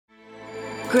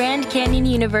Grand Canyon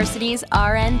University's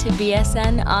RN to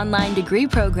BSN online degree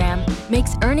program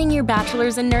makes earning your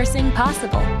bachelor's in nursing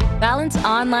possible. Balance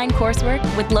online coursework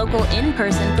with local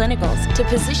in-person clinicals to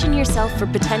position yourself for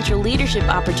potential leadership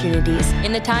opportunities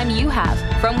in the time you have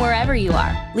from wherever you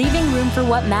are, leaving room for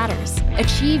what matters.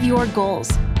 Achieve your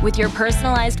goals with your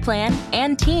personalized plan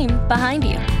and team behind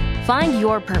you. Find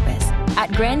your purpose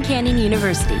at Grand Canyon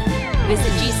University.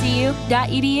 Visit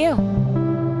gcu.edu.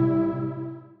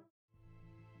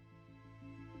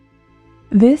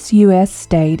 This U.S.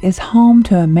 state is home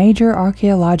to a major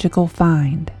archaeological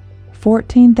find,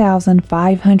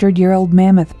 14,500-year-old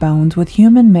mammoth bones with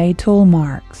human-made tool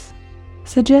marks,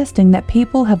 suggesting that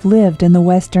people have lived in the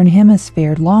Western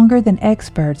Hemisphere longer than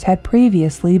experts had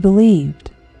previously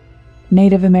believed.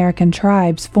 Native American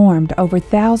tribes formed over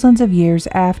thousands of years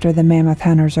after the mammoth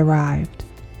hunters arrived.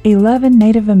 11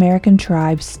 Native American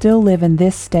tribes still live in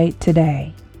this state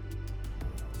today.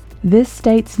 This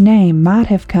state's name might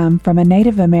have come from a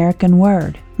Native American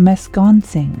word,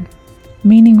 Mesconsing,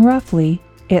 meaning roughly,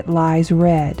 it lies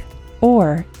red,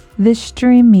 or this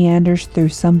stream meanders through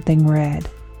something red.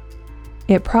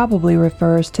 It probably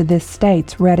refers to this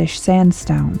state's reddish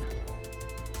sandstone.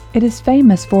 It is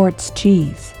famous for its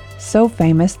cheese, so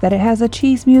famous that it has a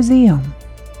cheese museum.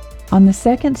 On the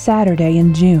second Saturday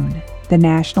in June, the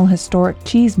National Historic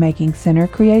Cheesemaking Center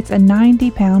creates a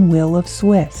 90-pound wheel of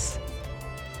Swiss.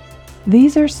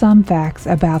 These are some facts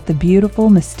about the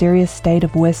beautiful, mysterious state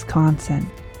of Wisconsin.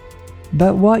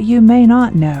 But what you may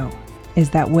not know is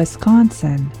that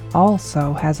Wisconsin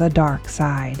also has a dark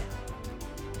side.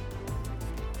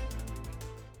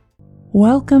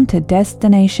 Welcome to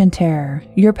Destination Terror,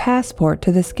 your passport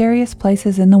to the scariest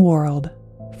places in the world.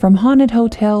 From haunted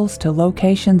hotels to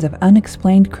locations of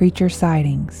unexplained creature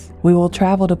sightings, we will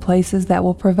travel to places that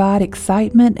will provide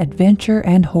excitement, adventure,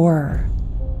 and horror.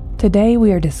 Today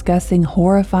we are discussing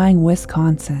horrifying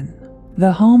Wisconsin,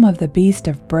 the home of the Beast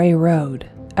of Bray Road,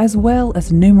 as well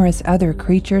as numerous other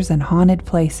creatures and haunted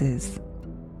places.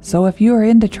 So if you are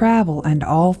into travel and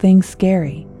all things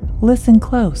scary, listen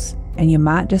close and you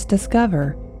might just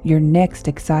discover your next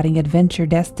exciting adventure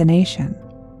destination,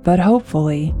 but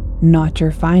hopefully not your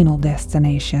final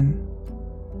destination.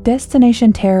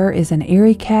 Destination Terror is an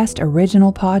EerieCast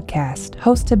original podcast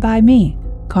hosted by me,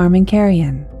 Carmen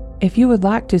Carrion. If you would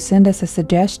like to send us a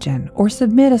suggestion or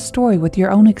submit a story with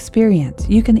your own experience,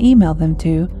 you can email them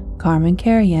to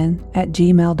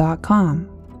carmencarrion@gmail.com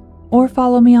or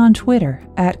follow me on Twitter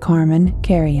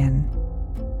 @CarmenCarrion.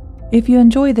 If you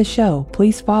enjoy the show,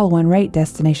 please follow and rate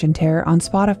Destination Terror on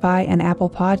Spotify and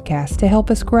Apple Podcasts to help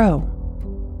us grow.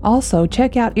 Also,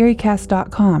 check out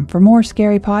EerieCast.com for more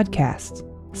scary podcasts,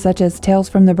 such as Tales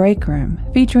from the Break Room,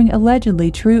 featuring allegedly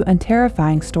true and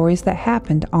terrifying stories that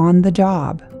happened on the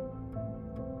job.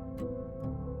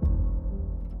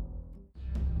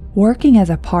 Working as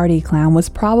a party clown was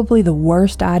probably the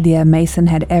worst idea Mason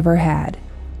had ever had.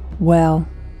 Well,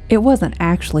 it wasn't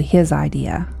actually his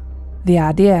idea. The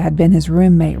idea had been his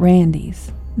roommate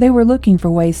Randy's. They were looking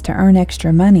for ways to earn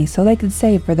extra money so they could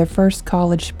save for their first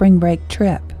college spring break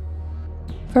trip.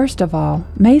 First of all,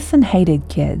 Mason hated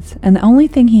kids, and the only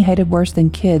thing he hated worse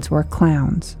than kids were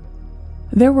clowns.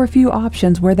 There were few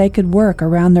options where they could work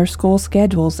around their school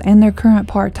schedules and their current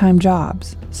part-time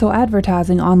jobs, so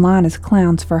advertising online as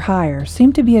clowns for hire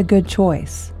seemed to be a good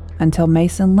choice, until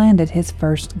Mason landed his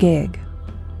first gig.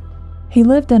 He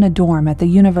lived in a dorm at the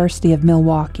University of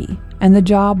Milwaukee, and the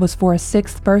job was for a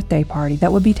 6th birthday party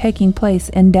that would be taking place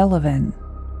in Delavan.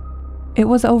 It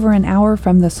was over an hour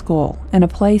from the school, in a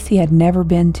place he had never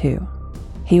been to.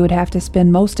 He would have to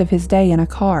spend most of his day in a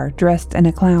car dressed in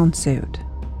a clown suit.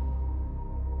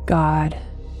 God,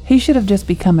 he should have just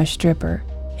become a stripper.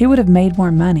 He would have made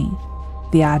more money.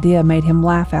 The idea made him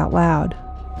laugh out loud.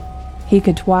 He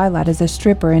could twilight as a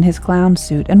stripper in his clown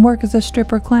suit and work as a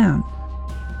stripper clown.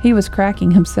 He was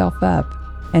cracking himself up,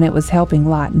 and it was helping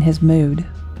lighten his mood.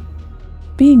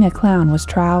 Being a clown was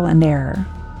trial and error.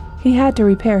 He had to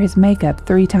repair his makeup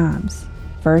 3 times.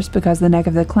 First because the neck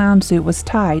of the clown suit was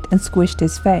tight and squished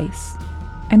his face,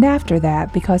 and after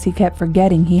that because he kept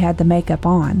forgetting he had the makeup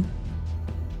on.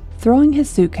 Throwing his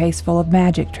suitcase full of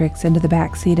magic tricks into the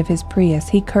back seat of his Prius,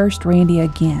 he cursed Randy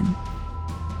again.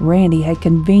 Randy had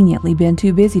conveniently been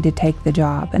too busy to take the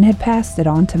job and had passed it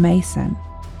on to Mason.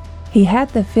 He had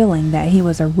the feeling that he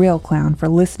was a real clown for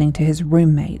listening to his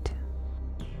roommate.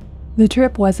 The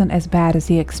trip wasn't as bad as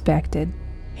he expected.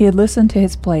 He had listened to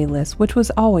his playlist, which was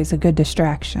always a good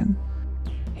distraction.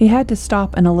 He had to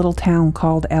stop in a little town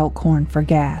called Elkhorn for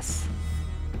gas.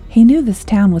 He knew this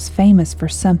town was famous for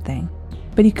something,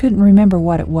 but he couldn't remember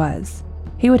what it was.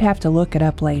 He would have to look it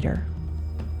up later.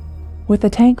 With the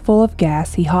tank full of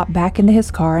gas, he hopped back into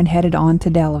his car and headed on to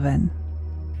Delavan.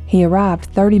 He arrived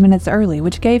 30 minutes early,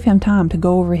 which gave him time to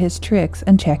go over his tricks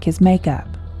and check his makeup.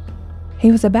 He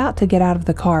was about to get out of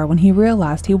the car when he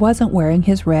realized he wasn't wearing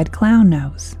his red clown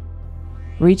nose.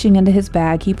 Reaching into his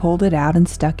bag, he pulled it out and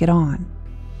stuck it on.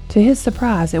 To his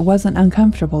surprise, it wasn't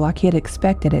uncomfortable like he had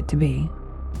expected it to be.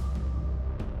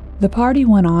 The party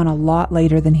went on a lot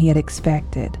later than he had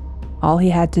expected. All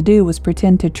he had to do was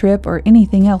pretend to trip or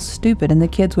anything else stupid and the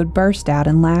kids would burst out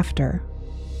in laughter.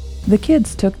 The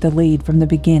kids took the lead from the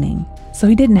beginning, so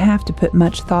he didn't have to put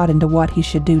much thought into what he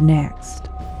should do next.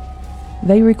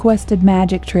 They requested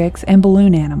magic tricks and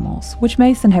balloon animals, which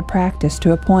Mason had practiced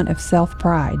to a point of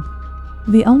self-pride.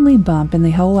 The only bump in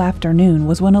the whole afternoon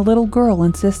was when a little girl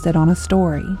insisted on a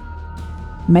story.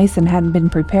 Mason hadn't been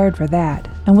prepared for that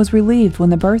and was relieved when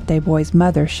the birthday boy's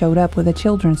mother showed up with a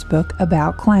children's book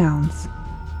about clowns.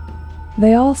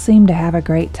 They all seemed to have a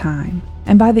great time,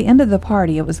 and by the end of the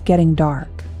party it was getting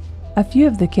dark. A few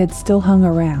of the kids still hung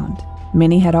around.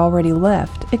 Many had already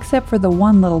left, except for the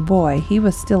one little boy. He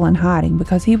was still in hiding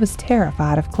because he was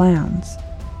terrified of clowns.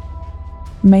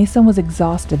 Mason was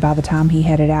exhausted by the time he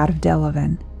headed out of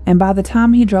Delavan, and by the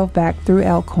time he drove back through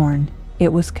Elkhorn,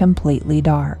 it was completely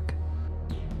dark.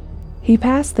 He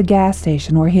passed the gas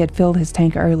station where he had filled his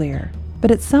tank earlier, but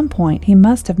at some point he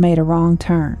must have made a wrong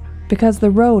turn, because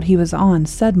the road he was on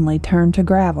suddenly turned to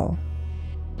gravel.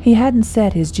 He hadn't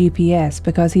set his GPS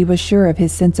because he was sure of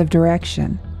his sense of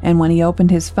direction, and when he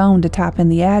opened his phone to type in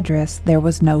the address, there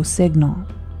was no signal.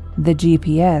 The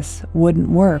GPS wouldn't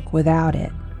work without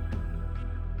it.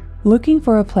 Looking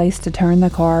for a place to turn the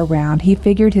car around, he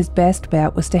figured his best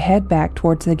bet was to head back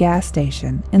towards the gas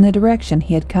station in the direction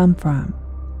he had come from.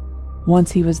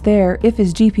 Once he was there, if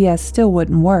his GPS still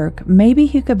wouldn't work, maybe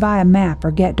he could buy a map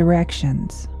or get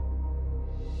directions.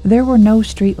 There were no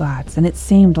streetlights, and it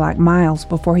seemed like miles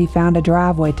before he found a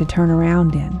driveway to turn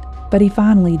around in, but he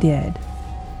finally did.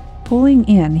 Pulling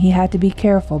in, he had to be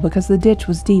careful because the ditch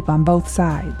was deep on both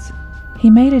sides.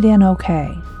 He made it in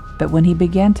okay, but when he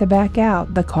began to back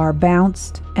out, the car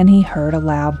bounced and he heard a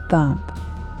loud thump.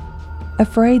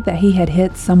 Afraid that he had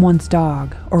hit someone's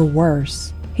dog, or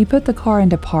worse, he put the car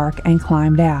into park and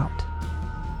climbed out.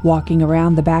 Walking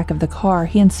around the back of the car,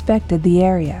 he inspected the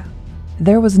area.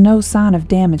 There was no sign of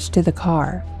damage to the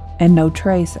car, and no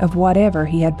trace of whatever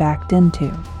he had backed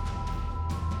into.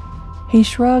 He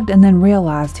shrugged and then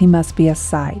realized he must be a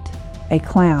sight. A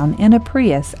clown in a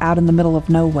Prius out in the middle of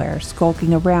nowhere,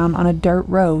 skulking around on a dirt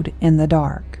road in the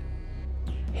dark.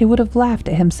 He would have laughed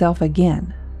at himself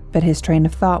again, but his train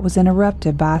of thought was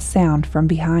interrupted by a sound from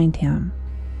behind him.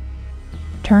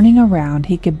 Turning around,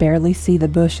 he could barely see the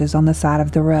bushes on the side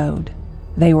of the road.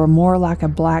 They were more like a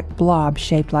black blob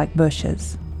shaped like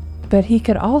bushes. But he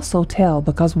could also tell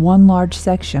because one large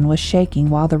section was shaking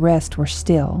while the rest were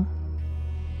still.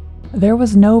 There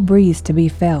was no breeze to be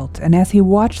felt, and as he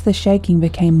watched, the shaking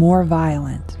became more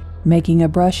violent, making a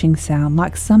brushing sound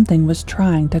like something was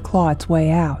trying to claw its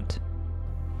way out.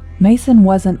 Mason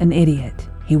wasn't an idiot.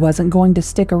 He wasn't going to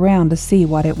stick around to see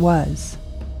what it was.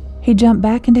 He jumped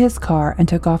back into his car and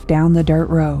took off down the dirt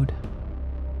road.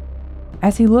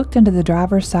 As he looked into the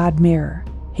driver's side mirror,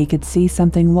 he could see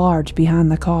something large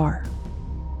behind the car.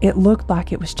 It looked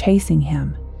like it was chasing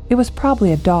him. It was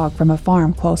probably a dog from a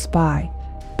farm close by,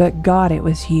 but God, it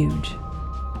was huge.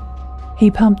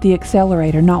 He pumped the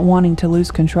accelerator, not wanting to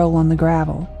lose control on the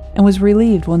gravel, and was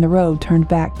relieved when the road turned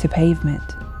back to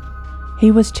pavement. He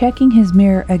was checking his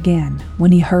mirror again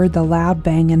when he heard the loud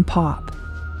bang and pop.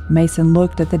 Mason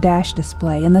looked at the dash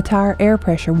display and the tire air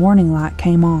pressure warning light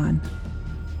came on.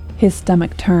 His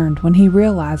stomach turned when he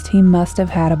realized he must have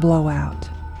had a blowout.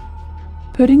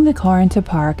 Putting the car into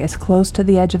park as close to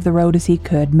the edge of the road as he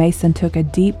could, Mason took a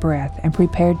deep breath and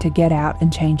prepared to get out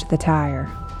and change the tire.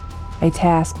 A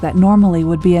task that normally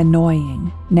would be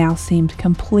annoying now seemed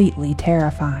completely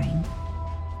terrifying.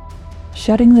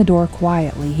 Shutting the door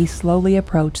quietly, he slowly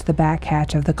approached the back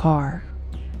hatch of the car.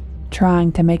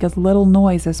 Trying to make as little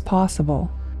noise as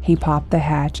possible, he popped the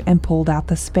hatch and pulled out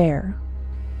the spare.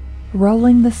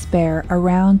 Rolling the spare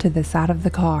around to the side of the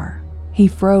car, he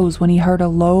froze when he heard a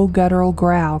low guttural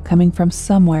growl coming from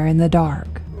somewhere in the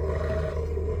dark.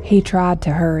 He tried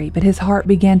to hurry, but his heart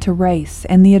began to race,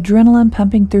 and the adrenaline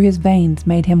pumping through his veins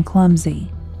made him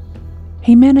clumsy.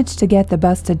 He managed to get the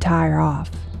busted tire off,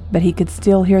 but he could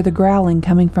still hear the growling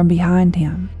coming from behind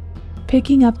him.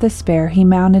 Picking up the spare, he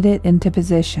mounted it into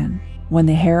position when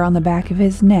the hair on the back of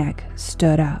his neck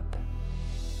stood up.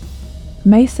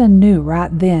 Mason knew right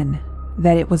then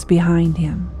that it was behind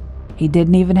him. He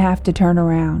didn't even have to turn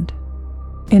around.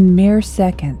 In mere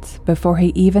seconds, before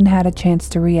he even had a chance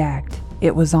to react,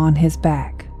 it was on his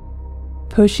back,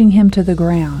 pushing him to the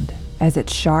ground as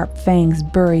its sharp fangs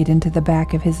buried into the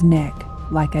back of his neck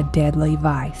like a deadly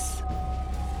vice.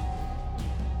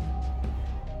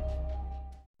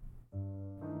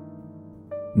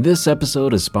 This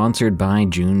episode is sponsored by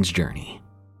June's Journey.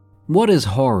 What is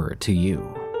horror to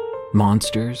you?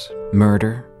 Monsters?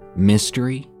 Murder?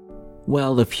 Mystery?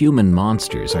 Well, if human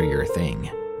monsters are your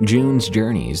thing, June's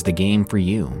Journey is the game for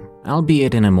you,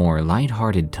 albeit in a more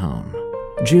lighthearted tone.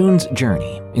 June's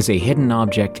Journey is a hidden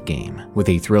object game with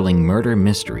a thrilling murder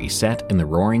mystery set in the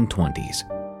roaring 20s.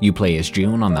 You play as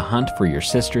June on the hunt for your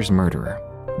sister's murderer.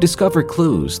 Discover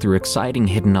clues through exciting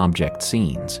hidden object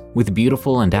scenes with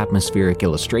beautiful and atmospheric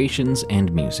illustrations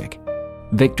and music.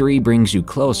 Victory brings you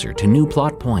closer to new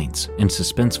plot points and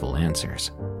suspenseful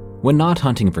answers. When not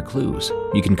hunting for clues,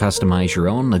 you can customize your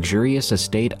own luxurious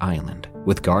estate island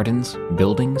with gardens,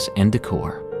 buildings, and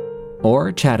decor.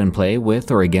 Or chat and play with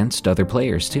or against other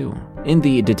players too, in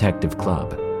the Detective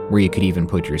Club, where you could even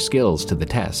put your skills to the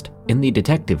test in the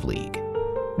Detective League.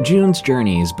 June's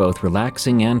Journey is both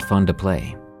relaxing and fun to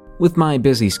play. With my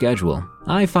busy schedule,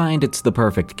 I find it's the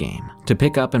perfect game to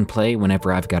pick up and play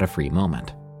whenever I've got a free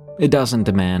moment. It doesn't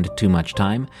demand too much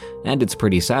time, and it's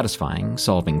pretty satisfying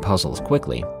solving puzzles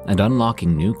quickly and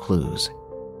unlocking new clues.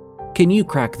 Can you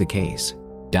crack the case?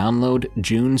 Download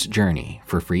June's Journey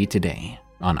for free today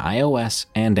on iOS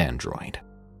and Android.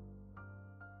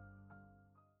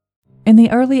 In the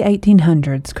early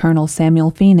 1800s, Colonel Samuel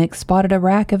Phoenix spotted a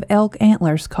rack of elk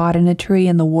antlers caught in a tree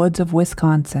in the woods of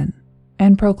Wisconsin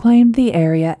and proclaimed the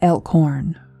area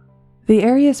Elkhorn. The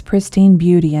area's pristine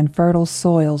beauty and fertile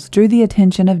soils drew the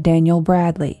attention of Daniel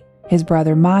Bradley, his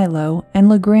brother Milo, and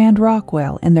LeGrand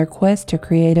Rockwell in their quest to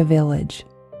create a village.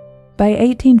 By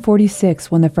 1846,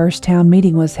 when the first town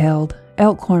meeting was held,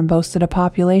 Elkhorn boasted a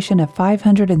population of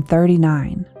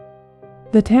 539.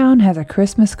 The town has a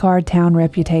Christmas card town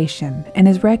reputation and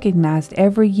is recognized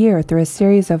every year through a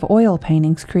series of oil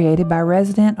paintings created by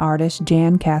resident artist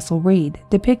Jan Castle-Reed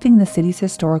depicting the city's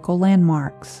historical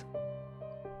landmarks.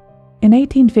 In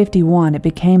 1851, it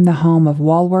became the home of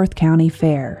Walworth County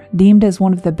Fair, deemed as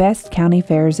one of the best county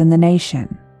fairs in the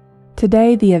nation.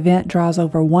 Today, the event draws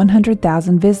over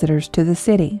 100,000 visitors to the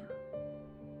city.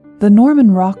 The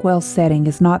Norman Rockwell setting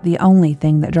is not the only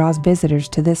thing that draws visitors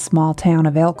to this small town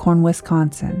of Elkhorn,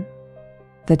 Wisconsin.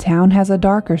 The town has a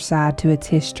darker side to its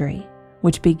history,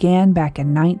 which began back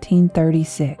in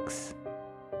 1936.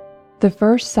 The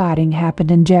first sighting happened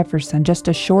in Jefferson, just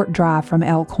a short drive from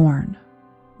Elkhorn.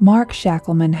 Mark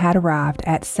Shackleman had arrived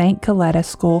at St. Coletta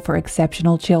School for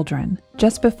Exceptional Children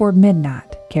just before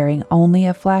midnight, carrying only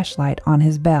a flashlight on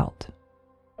his belt.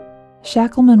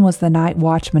 Shackleman was the night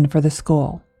watchman for the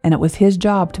school, and it was his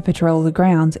job to patrol the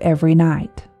grounds every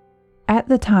night. At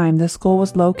the time, the school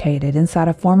was located inside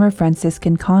a former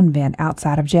Franciscan convent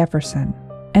outside of Jefferson,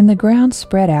 and the grounds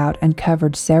spread out and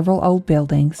covered several old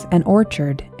buildings, an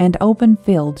orchard, and open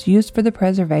fields used for the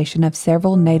preservation of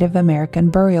several Native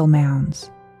American burial mounds.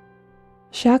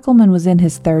 Shackleman was in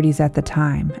his 30s at the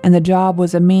time, and the job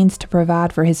was a means to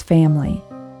provide for his family.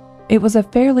 It was a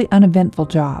fairly uneventful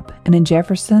job, and in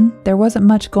Jefferson, there wasn't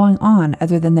much going on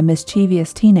other than the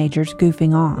mischievous teenagers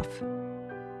goofing off.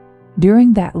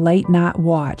 During that late-night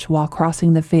watch while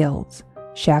crossing the fields,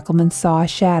 Shackleman saw a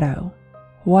shadow.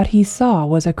 What he saw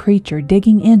was a creature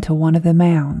digging into one of the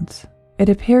mounds. It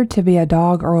appeared to be a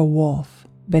dog or a wolf,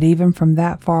 but even from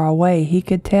that far away he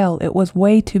could tell it was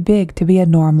way too big to be a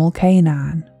normal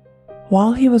canine.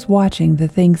 While he was watching, the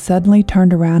thing suddenly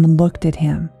turned around and looked at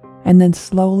him, and then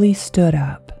slowly stood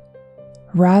up.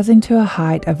 Rising to a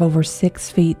height of over 6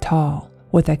 feet tall,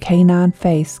 with a canine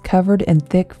face covered in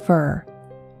thick fur,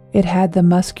 it had the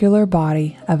muscular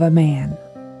body of a man.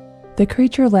 The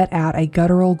creature let out a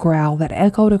guttural growl that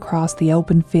echoed across the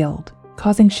open field,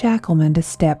 causing Shackleman to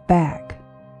step back.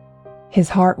 His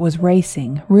heart was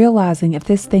racing, realizing if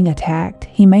this thing attacked,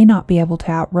 he may not be able to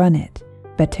outrun it,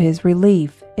 but to his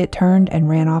relief, it turned and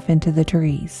ran off into the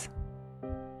trees.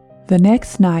 The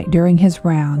next night during his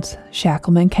rounds,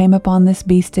 Shackleman came upon this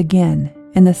beast again,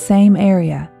 in the same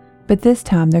area, but this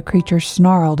time the creature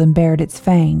snarled and bared its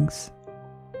fangs.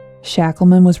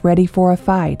 Shackleman was ready for a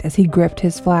fight as he gripped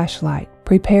his flashlight,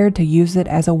 prepared to use it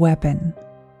as a weapon.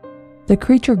 The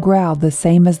creature growled the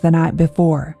same as the night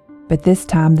before, but this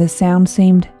time the sound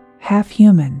seemed half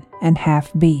human and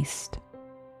half beast.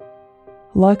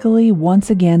 Luckily, once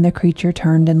again the creature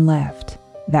turned and left.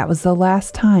 That was the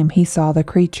last time he saw the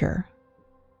creature.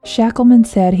 Shackleman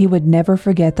said he would never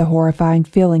forget the horrifying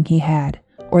feeling he had,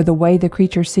 or the way the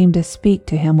creature seemed to speak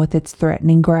to him with its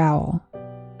threatening growl.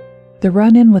 The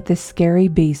run-in with this scary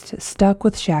beast stuck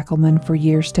with Shackleman for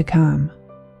years to come.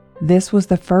 This was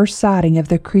the first sighting of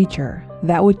the creature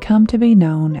that would come to be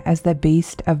known as the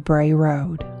Beast of Bray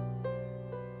Road.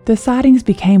 The sightings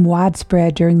became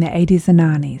widespread during the 80s and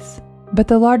 90s, but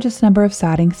the largest number of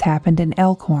sightings happened in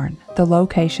Elkhorn, the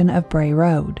location of Bray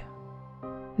Road.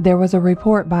 There was a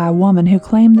report by a woman who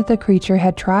claimed that the creature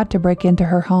had tried to break into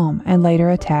her home and later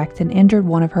attacked and injured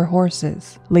one of her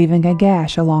horses, leaving a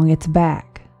gash along its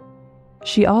back.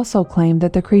 She also claimed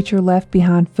that the creature left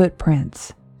behind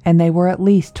footprints, and they were at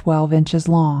least 12 inches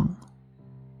long.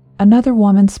 Another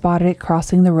woman spotted it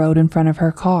crossing the road in front of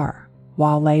her car,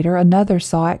 while later another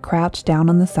saw it crouched down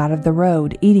on the side of the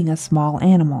road eating a small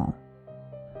animal.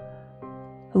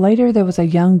 Later, there was a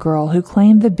young girl who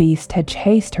claimed the beast had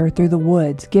chased her through the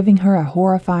woods, giving her a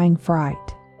horrifying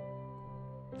fright.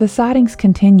 The sightings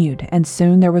continued, and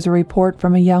soon there was a report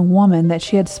from a young woman that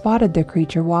she had spotted the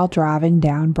creature while driving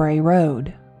down Bray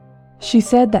Road. She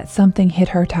said that something hit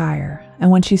her tire,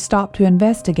 and when she stopped to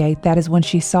investigate, that is when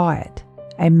she saw it,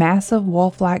 a massive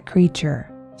wolf-like creature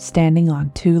standing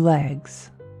on 2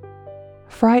 legs.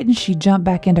 Frightened, she jumped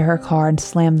back into her car and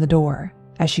slammed the door.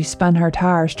 As she spun her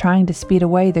tires trying to speed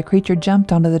away, the creature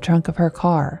jumped onto the trunk of her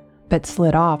car, but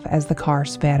slid off as the car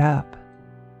sped up.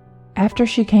 After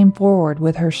she came forward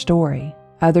with her story,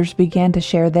 others began to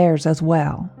share theirs as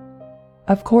well.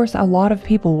 Of course, a lot of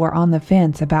people were on the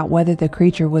fence about whether the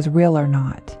creature was real or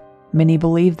not. Many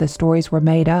believed the stories were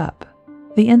made up.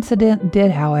 The incident did,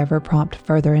 however, prompt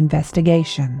further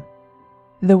investigation.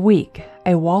 The Week,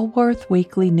 a Walworth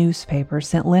weekly newspaper,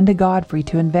 sent Linda Godfrey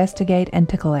to investigate and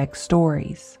to collect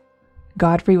stories.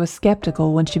 Godfrey was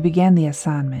skeptical when she began the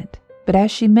assignment, but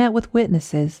as she met with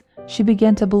witnesses, she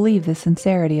began to believe the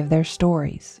sincerity of their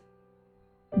stories.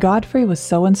 Godfrey was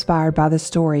so inspired by the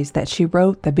stories that she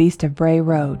wrote The Beast of Bray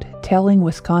Road, Telling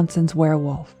Wisconsin's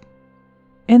Werewolf.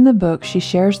 In the book, she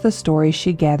shares the stories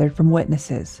she gathered from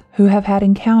witnesses who have had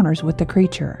encounters with the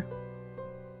creature.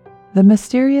 The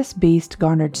mysterious beast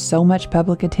garnered so much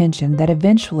public attention that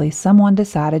eventually someone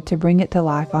decided to bring it to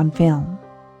life on film.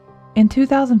 In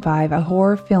 2005, a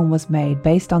horror film was made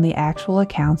based on the actual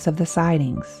accounts of the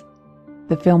sightings.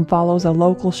 The film follows a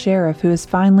local sheriff who is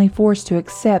finally forced to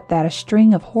accept that a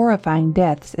string of horrifying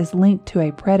deaths is linked to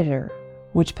a predator,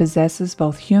 which possesses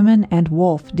both human and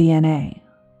wolf DNA.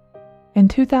 In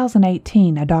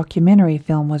 2018, a documentary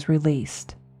film was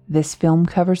released. This film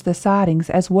covers the sightings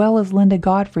as well as Linda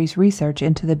Godfrey's research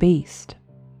into the beast.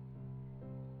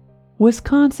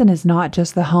 Wisconsin is not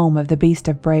just the home of the Beast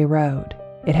of Bray Road.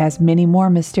 It has many more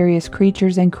mysterious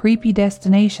creatures and creepy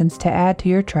destinations to add to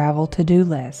your travel to-do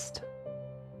list.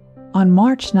 On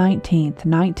March 19,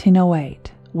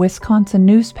 1908, Wisconsin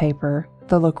newspaper,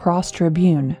 the La Crosse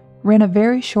Tribune, ran a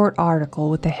very short article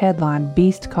with the headline,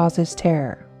 "Beast Causes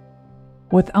Terror."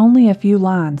 With only a few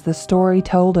lines, the story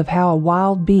told of how a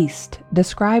wild beast,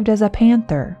 described as a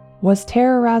panther, was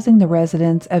terrorizing the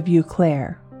residents of Eau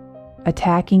Claire,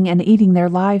 attacking and eating their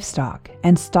livestock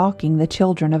and stalking the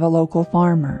children of a local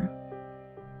farmer.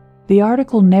 The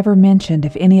article never mentioned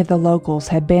if any of the locals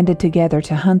had banded together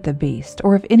to hunt the beast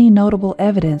or if any notable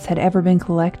evidence had ever been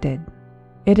collected.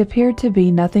 It appeared to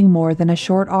be nothing more than a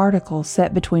short article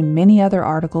set between many other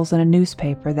articles in a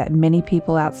newspaper that many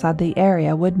people outside the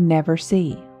area would never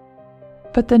see.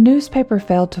 But the newspaper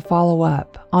failed to follow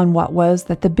up on what was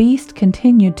that the beast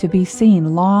continued to be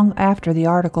seen long after the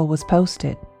article was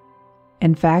posted.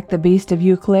 In fact, the Beast of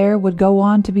Eau Claire would go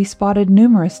on to be spotted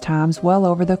numerous times well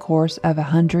over the course of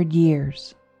 100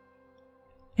 years.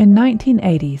 In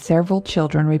 1980, several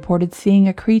children reported seeing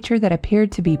a creature that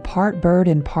appeared to be part bird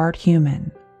and part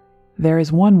human. There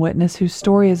is one witness whose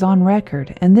story is on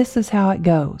record, and this is how it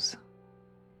goes.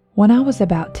 When I was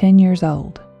about 10 years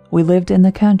old, we lived in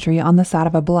the country on the side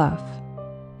of a bluff.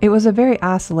 It was a very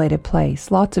isolated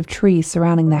place, lots of trees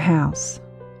surrounding the house.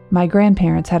 My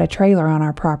grandparents had a trailer on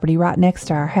our property right next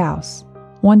to our house.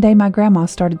 One day my grandma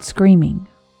started screaming.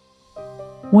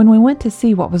 When we went to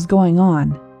see what was going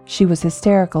on, she was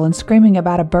hysterical and screaming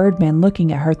about a birdman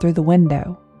looking at her through the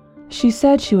window. She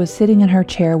said she was sitting in her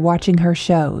chair watching her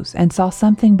shows and saw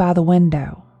something by the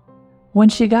window. When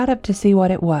she got up to see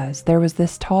what it was, there was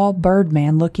this tall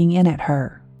birdman looking in at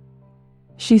her.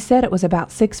 She said it was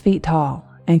about 6 feet tall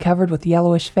and covered with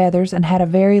yellowish feathers and had a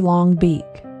very long beak.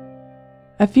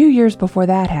 A few years before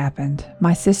that happened,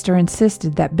 my sister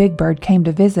insisted that Big Bird came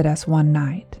to visit us one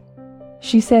night.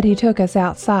 She said he took us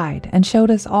outside and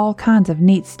showed us all kinds of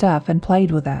neat stuff and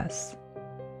played with us.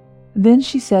 Then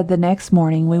she said the next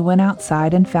morning we went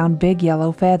outside and found big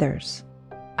yellow feathers.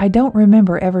 I don't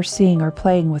remember ever seeing or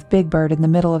playing with Big Bird in the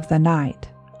middle of the night,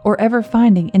 or ever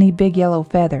finding any big yellow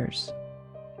feathers.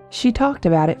 She talked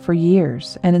about it for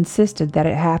years and insisted that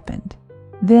it happened.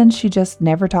 Then she just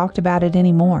never talked about it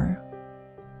anymore.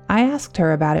 I asked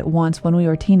her about it once when we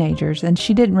were teenagers, and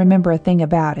she didn't remember a thing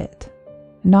about it.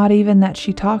 Not even that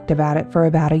she talked about it for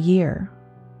about a year.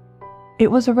 It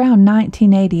was around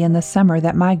 1980 in the summer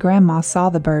that my grandma saw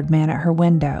the Birdman at her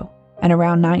window, and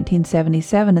around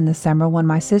 1977 in the summer when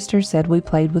my sister said we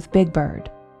played with Big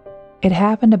Bird. It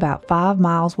happened about 5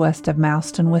 miles west of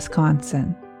Mouston,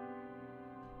 Wisconsin.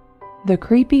 The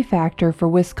creepy factor for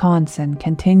Wisconsin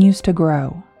continues to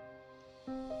grow.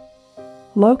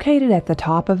 Located at the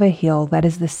top of a hill that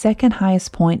is the second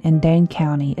highest point in Dane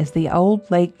County is the old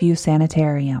Lakeview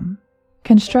Sanitarium.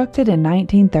 Constructed in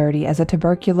 1930 as a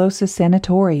tuberculosis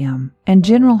sanatorium and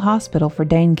general hospital for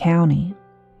Dane County,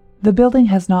 the building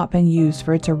has not been used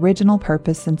for its original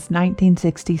purpose since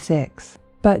 1966,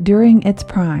 but during its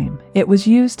prime, it was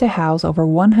used to house over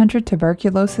 100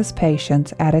 tuberculosis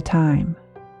patients at a time.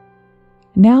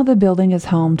 Now the building is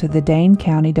home to the Dane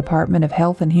County Department of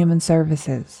Health and Human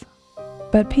Services.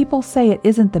 But people say it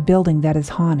isn't the building that is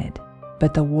haunted,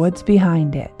 but the woods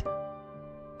behind it.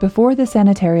 Before the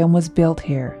sanitarium was built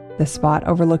here, the spot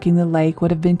overlooking the lake would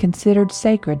have been considered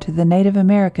sacred to the Native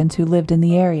Americans who lived in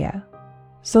the area.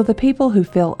 So the people who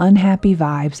feel unhappy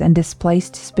vibes and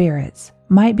displaced spirits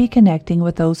might be connecting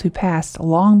with those who passed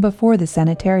long before the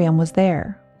sanitarium was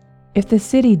there. If the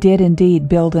city did indeed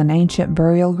build an ancient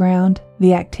burial ground,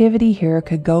 the activity here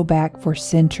could go back for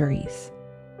centuries.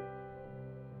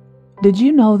 Did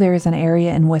you know there is an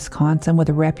area in Wisconsin with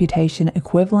a reputation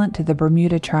equivalent to the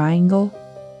Bermuda Triangle?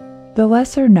 The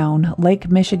lesser-known Lake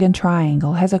Michigan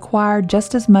Triangle has acquired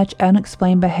just as much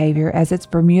unexplained behavior as its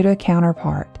Bermuda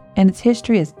counterpart, and its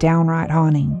history is downright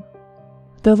haunting.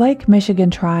 The Lake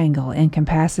Michigan Triangle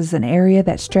encompasses an area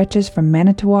that stretches from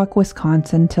Manitowoc,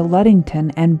 Wisconsin to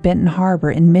Ludington and Benton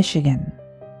Harbor in Michigan.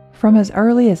 From as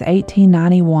early as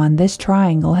 1891, this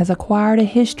triangle has acquired a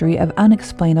history of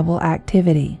unexplainable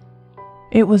activity.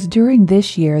 It was during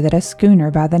this year that a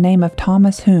schooner by the name of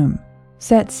Thomas Hume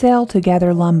set sail to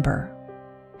gather lumber.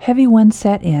 Heavy winds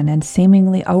set in, and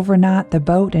seemingly overnight the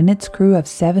boat and its crew of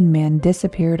 7 men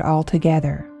disappeared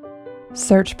altogether.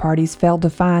 Search parties failed to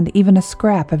find even a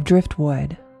scrap of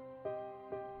driftwood.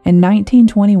 In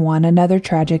 1921, another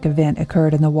tragic event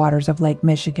occurred in the waters of Lake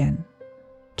Michigan.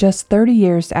 Just 30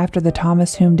 years after the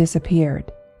Thomas Hume disappeared,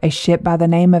 a ship by the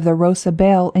name of the Rosa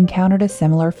Belle encountered a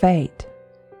similar fate.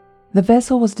 The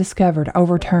vessel was discovered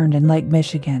overturned in Lake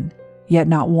Michigan, yet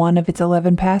not one of its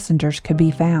 11 passengers could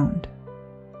be found.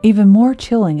 Even more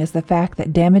chilling is the fact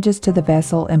that damages to the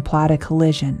vessel implied a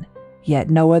collision, yet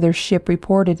no other ship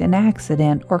reported an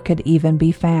accident or could even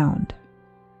be found.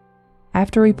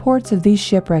 After reports of these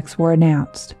shipwrecks were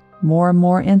announced, more and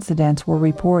more incidents were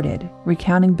reported,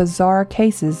 recounting bizarre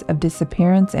cases of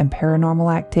disappearance and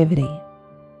paranormal activity.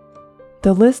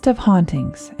 The list of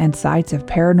hauntings and sites of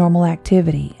paranormal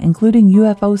activity, including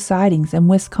UFO sightings in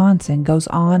Wisconsin, goes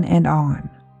on and on.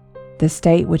 The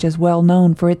state, which is well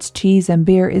known for its cheese and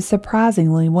beer, is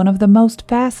surprisingly one of the most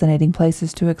fascinating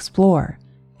places to explore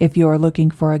if you are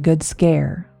looking for a good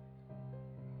scare.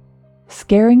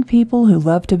 Scaring people who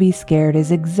love to be scared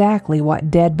is exactly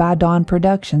what Dead by Dawn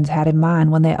Productions had in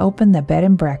mind when they opened the bed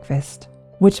and breakfast,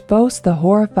 which boasts the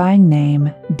horrifying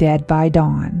name Dead by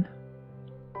Dawn.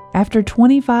 After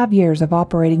 25 years of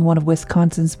operating one of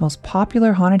Wisconsin's most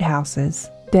popular haunted houses,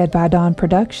 Dead by Dawn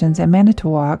Productions in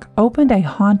Manitowoc opened a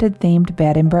haunted-themed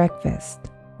bed and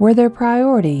breakfast, where their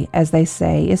priority, as they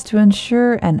say, is to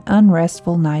ensure an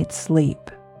unrestful night's sleep.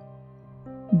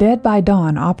 Dead by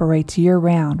Dawn operates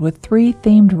year-round with 3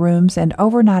 themed rooms and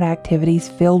overnight activities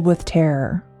filled with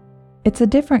terror. It's a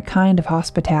different kind of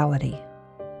hospitality.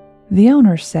 The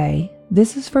owners say,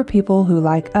 "This is for people who,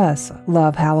 like us,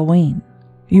 love Halloween.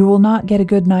 You will not get a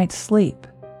good night's sleep,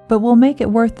 but will make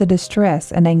it worth the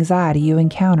distress and anxiety you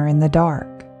encounter in the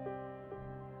dark."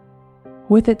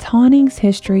 With its hauntings,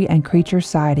 history, and creature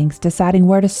sightings, deciding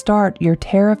where to start your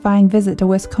terrifying visit to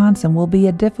Wisconsin will be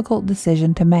a difficult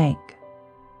decision to make.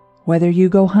 Whether you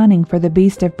go hunting for the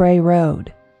Beast of Bray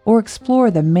Road or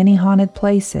explore the many haunted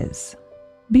places,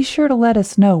 be sure to let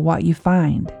us know what you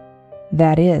find.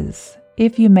 That is,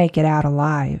 if you make it out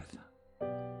alive.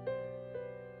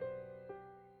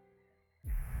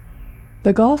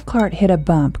 The golf cart hit a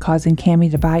bump, causing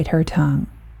Cammie to bite her tongue.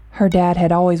 Her dad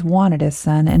had always wanted a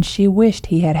son, and she wished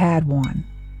he had had one.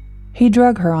 He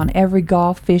drug her on every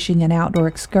golf, fishing, and outdoor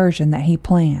excursion that he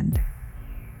planned.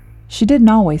 She didn't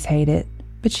always hate it,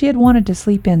 but she had wanted to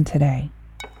sleep in today.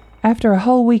 After a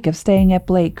whole week of staying up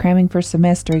late cramming for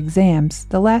semester exams,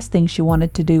 the last thing she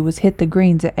wanted to do was hit the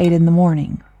greens at 8 in the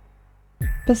morning.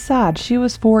 Besides, she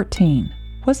was 14.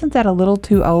 Wasn't that a little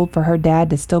too old for her dad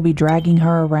to still be dragging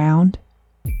her around?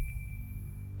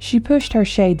 She pushed her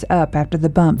shades up after the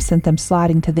bump sent them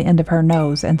sliding to the end of her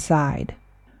nose and sighed.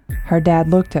 Her dad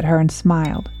looked at her and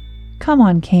smiled. "Come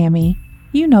on, Cammy.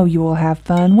 You know you will have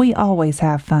fun. We always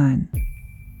have fun."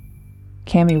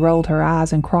 Cammy rolled her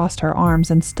eyes and crossed her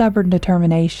arms in stubborn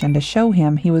determination to show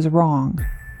him he was wrong.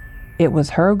 It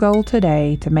was her goal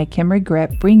today to make him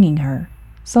regret bringing her,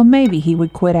 so maybe he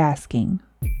would quit asking.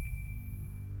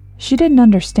 She didn't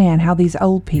understand how these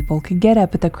old people could get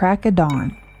up at the crack of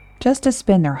dawn just to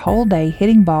spend their whole day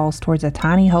hitting balls towards a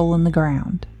tiny hole in the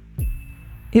ground.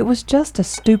 It was just a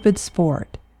stupid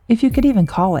sport, if you could even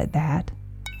call it that.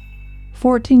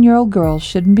 14-year-old girls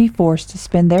shouldn't be forced to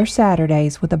spend their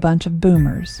Saturdays with a bunch of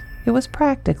boomers. It was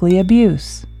practically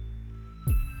abuse.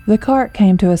 The cart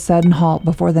came to a sudden halt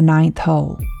before the 9th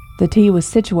hole. The tee was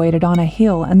situated on a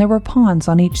hill and there were ponds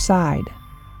on each side.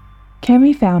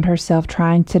 Cammy found herself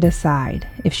trying to decide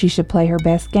if she should play her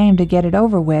best game to get it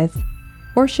over with,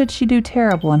 or should she do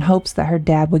terrible in hopes that her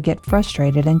dad would get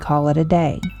frustrated and call it a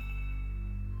day.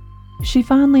 She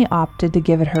finally opted to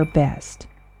give it her best.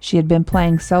 She had been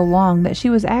playing so long that she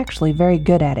was actually very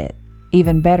good at it,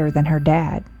 even better than her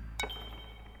dad.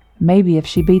 Maybe if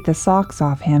she beat the socks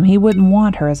off him, he wouldn't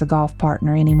want her as a golf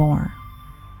partner anymore.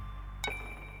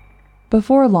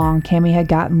 Before long, Cammy had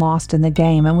gotten lost in the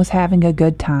game and was having a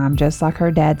good time, just like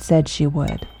her dad said she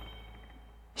would.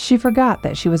 She forgot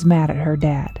that she was mad at her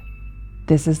dad.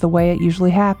 This is the way it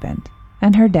usually happened,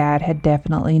 and her dad had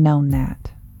definitely known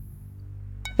that.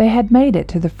 They had made it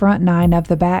to the front 9 of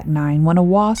the back 9 when a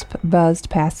wasp buzzed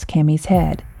past Cammy's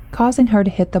head, causing her to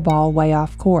hit the ball way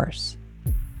off course.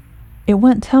 It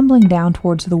went tumbling down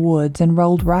towards the woods and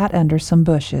rolled right under some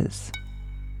bushes.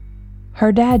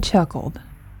 Her dad chuckled.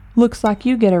 "Looks like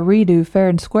you get a redo fair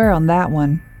and square on that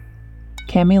one."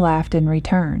 Cammy laughed in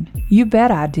return. "You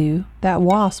bet I do. That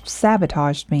wasp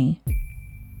sabotaged me."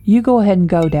 "You go ahead and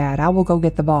go, Dad. I will go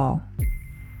get the ball,"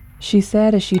 she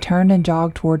said as she turned and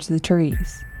jogged towards the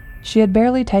trees. She had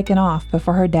barely taken off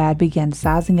before her dad began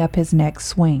sizing up his next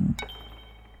swing.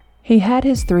 He had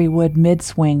his 3-wood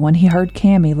mid-swing when he heard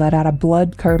Cammy let out a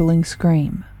blood-curdling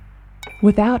scream.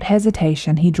 Without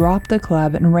hesitation, he dropped the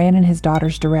club and ran in his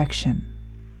daughter's direction.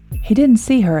 He didn't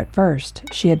see her at first.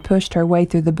 She had pushed her way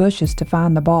through the bushes to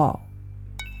find the ball.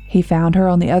 He found her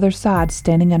on the other side,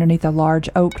 standing underneath a large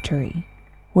oak tree,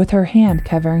 with her hand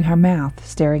covering her mouth,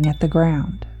 staring at the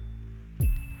ground.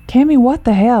 "Cammy, what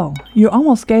the hell? You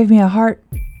almost gave me a heart—"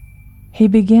 He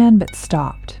began but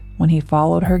stopped when he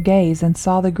followed her gaze and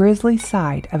saw the grisly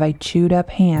sight of a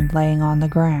chewed-up hand laying on the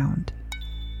ground.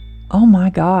 "Oh my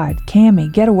God, Cammy,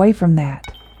 get away from that.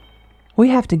 We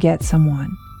have to get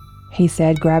someone," he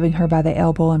said, grabbing her by the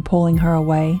elbow and pulling her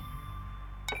away.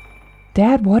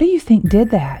 "Dad, what do you think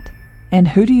did that? And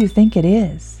who do you think it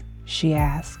is?" she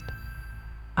asked.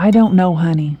 "I don't know,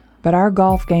 honey, but our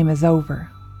golf game is over.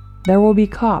 There will be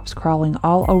cops crawling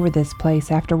all over this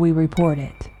place after we report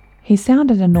it." He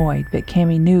sounded annoyed, but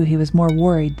Cammy knew he was more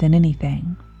worried than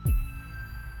anything.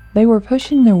 They were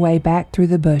pushing their way back through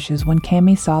the bushes when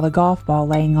Cammy saw the golf ball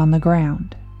laying on the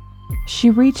ground. She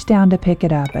reached down to pick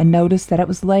it up and noticed that it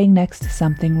was laying next to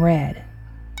something red.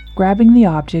 Grabbing the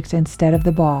object instead of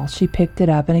the ball, she picked it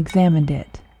up and examined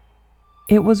it.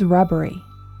 It was rubbery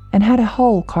and had a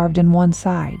hole carved in one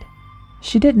side.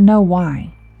 She didn't know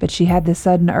why, but she had the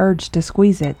sudden urge to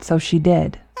squeeze it, so she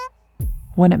did.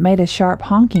 When it made a sharp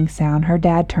honking sound, her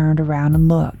dad turned around and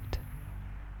looked.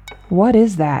 "What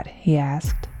is that?" he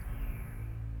asked.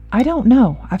 "I don't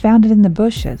know. I found it in the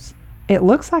bushes. It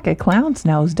looks like a clown's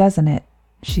nose, doesn't it?"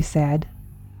 she said.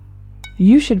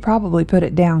 "You should probably put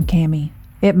it down, Cammy.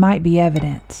 It might be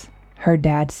evidence," her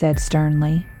dad said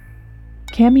sternly.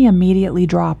 Cammy immediately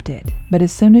dropped it, but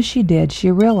as soon as she did,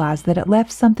 she realized that it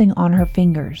left something on her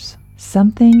fingers.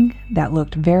 Something that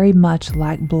looked very much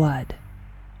like blood.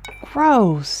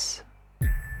 Gross!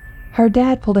 Her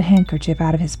dad pulled a handkerchief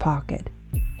out of his pocket.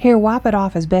 "Here, wipe it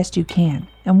off as best you can,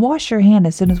 and wash your hand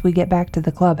as soon as we get back to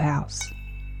the clubhouse."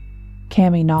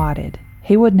 Cammy nodded.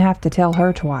 He wouldn't have to tell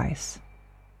her twice.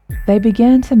 They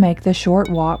began to make the short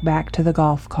walk back to the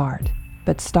golf cart,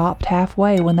 but stopped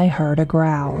halfway when they heard a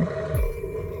growl.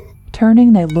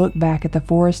 Turning, they looked back at the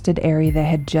forested area they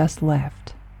had just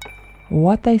left.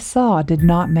 What they saw did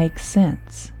not make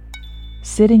sense.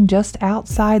 Sitting just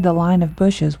outside the line of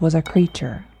bushes was a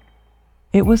creature.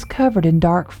 It was covered in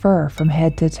dark fur from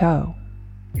head to toe.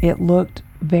 It looked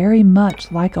very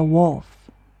much like a wolf,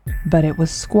 but it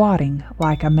was squatting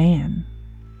like a man.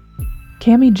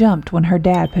 Cammy jumped when her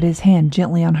dad put his hand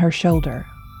gently on her shoulder.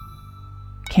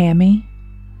 "Cammy,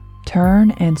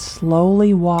 turn and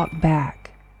slowly walk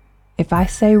back. If I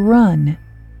say run,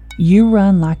 you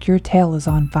run like your tail is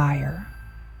on fire."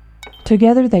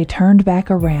 Together they turned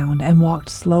back around and walked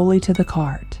slowly to the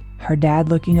cart, her dad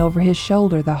looking over his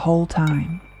shoulder the whole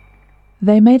time.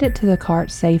 They made it to the cart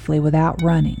safely without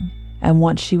running, and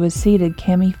once she was seated,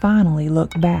 Cammy finally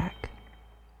looked back.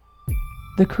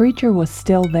 The creature was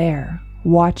still there,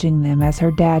 watching them as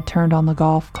her dad turned on the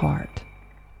golf cart.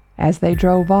 As they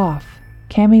drove off,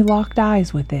 Cammy locked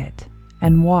eyes with it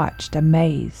and watched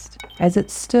amazed as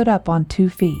it stood up on 2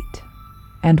 feet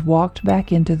and walked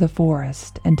back into the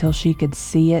forest until she could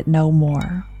see it no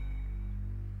more.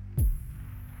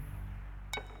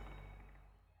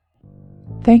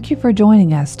 Thank you for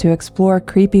joining us to explore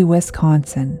creepy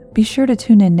Wisconsin. Be sure to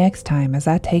tune in next time as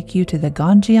I take you to the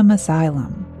Gonjiam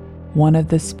Asylum, one of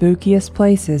the spookiest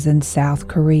places in South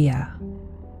Korea.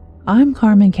 I'm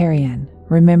Carmen Carrion.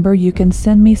 Remember, you can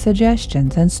send me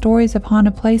suggestions and stories of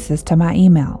haunted places to my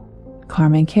email,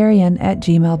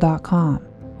 carmencarrion@gmail.com,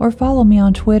 or follow me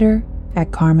on Twitter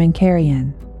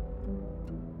 @CarmenCarrion.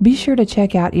 Be sure to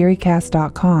check out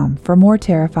eeriecast.com for more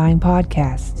terrifying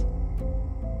podcasts.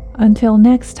 Until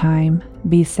next time,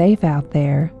 be safe out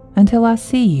there until I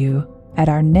see you at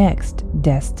our next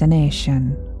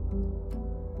destination.